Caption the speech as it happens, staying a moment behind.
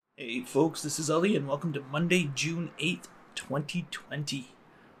Hey folks, this is Ali and welcome to Monday, June 8th, 2020.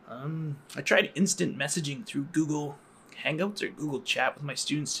 I tried instant messaging through Google Hangouts or Google Chat with my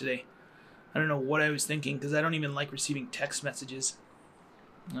students today. I don't know what I was thinking because I don't even like receiving text messages.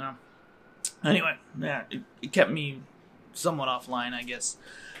 Anyway, yeah, it kept me somewhat offline, I guess.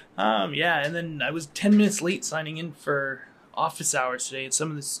 And then I was 10 minutes late signing in for office hours today, and some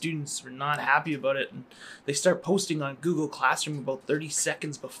of the students were not happy about it, and they start posting on Google Classroom about 30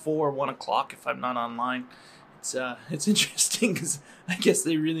 seconds before 1 o'clock if I'm not online. It's interesting because I guess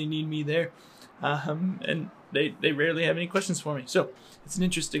they really need me there, and they rarely have any questions for me, so it's an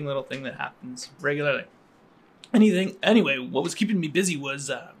interesting little thing that happens regularly. Anyway, what was keeping me busy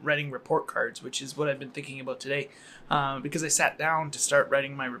was writing report cards, which is what I've been thinking about today, because I sat down to start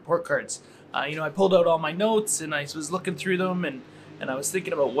writing my report cards. I pulled out all my notes and I was looking through them, and I was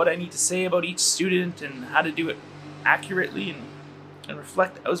thinking about what I need to say about each student and how to do it accurately and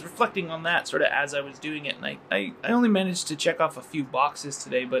reflect. I was reflecting on that sort of as I was doing it, and I only managed to check off a few boxes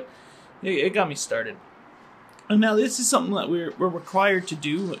today, but it got me started. And now this is something that we're required to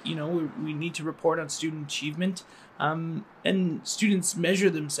do. We need to report on student achievement, and students measure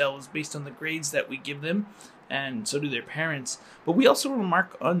themselves based on the grades that we give them, and so do their parents. But we also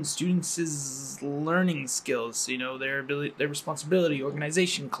remark on students' learning skills, their ability, their responsibility,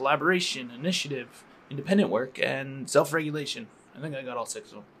 organization, collaboration, initiative, independent work, and self-regulation. I think I got all 6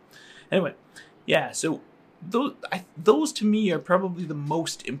 of them. Anyway, yeah, so those to me are probably the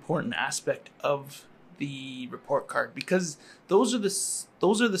most important aspect of the report card, because those are the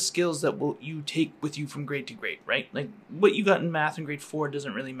skills that you take with you from grade to grade, right? Like what you got in math in grade 4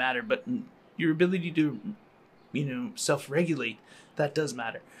 doesn't really matter, but your ability to self-regulate, that does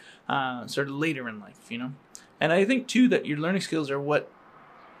matter, sort of later in life, And I think too that your learning skills are what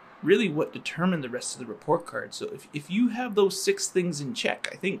determine the rest of the report card. So if you have those 6 things in check,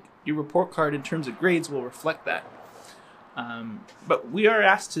 I think your report card in terms of grades will reflect that. But we are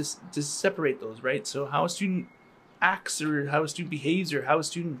asked to separate those, right? So how a student acts, or how a student behaves, or how a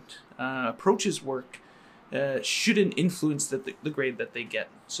student approaches work shouldn't influence the grade that they get.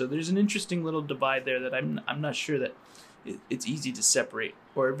 So there's an interesting little divide there that I'm not sure that it's easy to separate,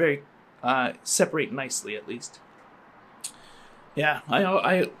 or very separate nicely at least. Yeah,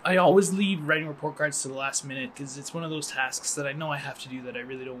 I always leave writing report cards to the last minute because it's one of those tasks that I know I have to do that I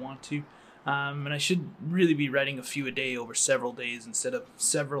really don't want to. And I should really be writing a few a day over several days instead of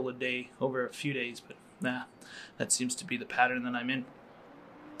several a day over a few days. But that seems to be the pattern that I'm in.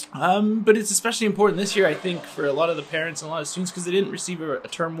 But it's especially important this year, I think, for a lot of the parents and a lot of students, because they didn't receive a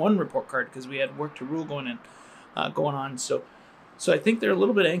term 1 report card because we had work to rule going on. So I think they're a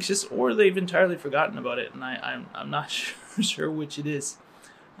little bit anxious, or they've entirely forgotten about it, and I'm not sure which it is.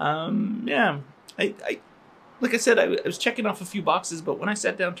 Like I said, I was checking off a few boxes, but when I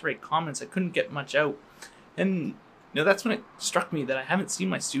sat down to write comments, I couldn't get much out. And that's when it struck me that I haven't seen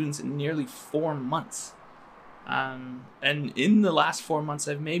my students in nearly 4 months. And in the last 4 months,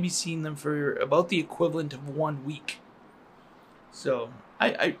 I've maybe seen them for about the equivalent of 1 week. So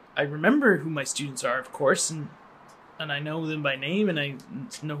I remember who my students are, of course, and I know them by name, and I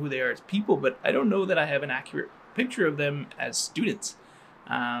know who they are as people, but I don't know that I have an accurate picture of them as students.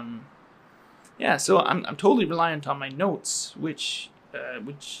 So I'm totally reliant on my notes, which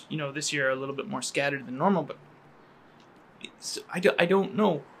this year are a little bit more scattered than normal, but I don't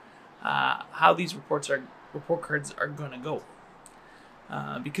know how these report cards are going to go,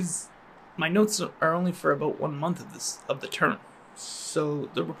 because my notes are only for about 1 month of the term. So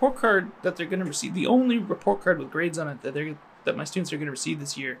the report card that they're going to receive, the only report card with grades on it that my students are going to receive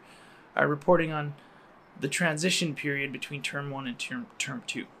this year, are reporting on the transition period between term 1 and term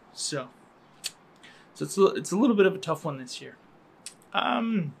 2. So it's a little bit of a tough one this year.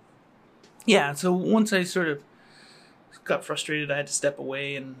 So once I sort of got frustrated, I had to step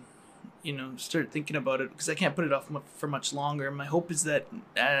away and start thinking about it, because I can't put it off for much longer. My hope is that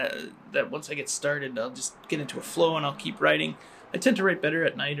once I get started, I'll just get into a flow and I'll keep writing. I tend to write better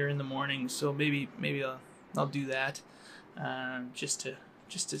at night or in the morning, so maybe I'll do that, just to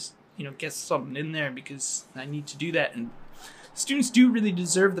get something in there, because I need to do that. And students do really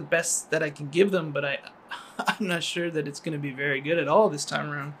deserve the best that I can give them, but I'm not sure that it's going to be very good at all this time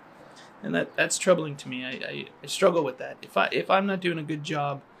around, and that's troubling to me. I struggle with that. If I'm not doing a good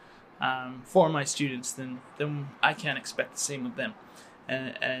job for my students, then I can't expect the same of them.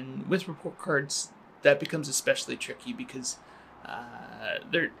 And with report cards, that becomes especially tricky, because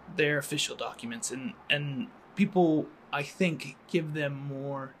they're official documents, and people, I think, give them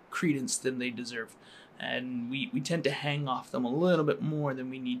more credence than they deserve. And we tend to hang off them a little bit more than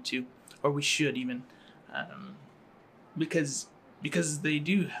we need to, or we should even, because because they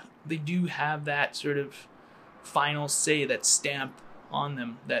do have that sort of final say, that stamp on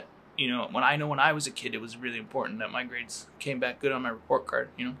them, that, you know, when I was a kid, it was really important that my grades came back good on my report card,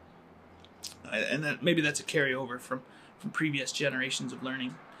 you know. And that maybe that's a carryover from previous generations of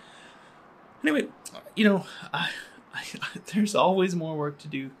learning. Anyway, you know, there's always more work to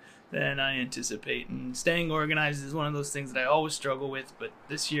do than I anticipate, and staying organized is one of those things that I always struggle with. But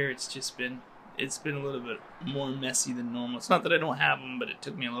this year, it's been a little bit more messy than normal. It's not that I don't have them, but it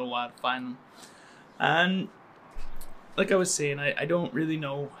took me a little while to find them. And like I was saying, I don't really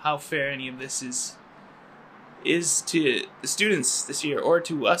know how fair any of this is to the students this year, or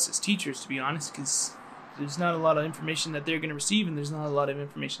to us as teachers, to be honest, because there's not a lot of information that they're going to receive, and there's not a lot of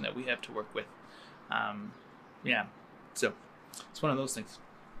information that we have to work with. Yeah, so it's one of those things.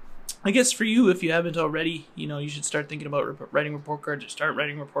 I guess for you, if you haven't already, you know, you should start thinking about writing report cards, or start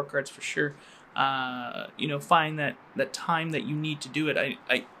writing report cards for sure. You know, find that time that you need to do it.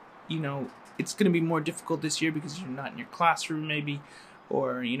 You know, it's going to be more difficult this year because you're not in your classroom, maybe,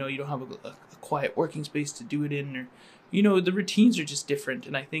 or, you know, you don't have a quiet working space to do it in, or, you know, the routines are just different.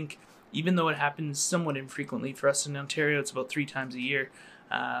 And I think even though it happens somewhat infrequently for us in Ontario, it's about 3 times a year.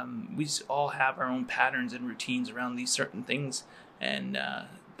 We all have our own patterns and routines around these certain things, and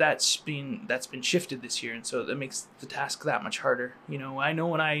that's been shifted this year, and so that makes the task that much harder. You know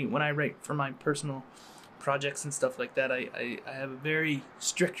when I write for my personal projects and stuff like that, I have a very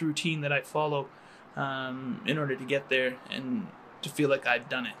strict routine that I follow in order to get there and to feel like I've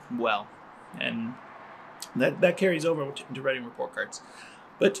done it well, and that carries over into writing report cards.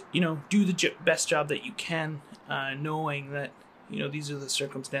 But, you know, do the best job that you can, knowing that, you know, these are the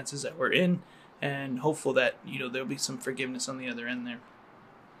circumstances that we're in, and hopeful that, you know, there'll be some forgiveness on the other end there.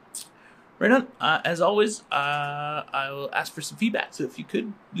 Right on. As always, I'll ask for some feedback. So if you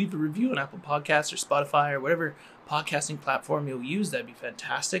could leave a review on Apple Podcasts or Spotify or whatever podcasting platform you'll use, that'd be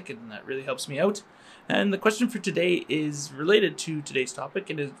fantastic, and that really helps me out. And the question for today is related to today's topic,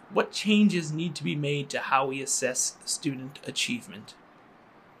 and is, what changes need to be made to how we assess student achievement?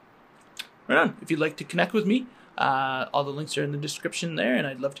 Right on. If you'd like to connect with me, all the links are in the description there, and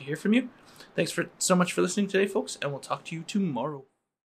I'd love to hear from you. Thanks so much for listening today, folks, and we'll talk to you tomorrow.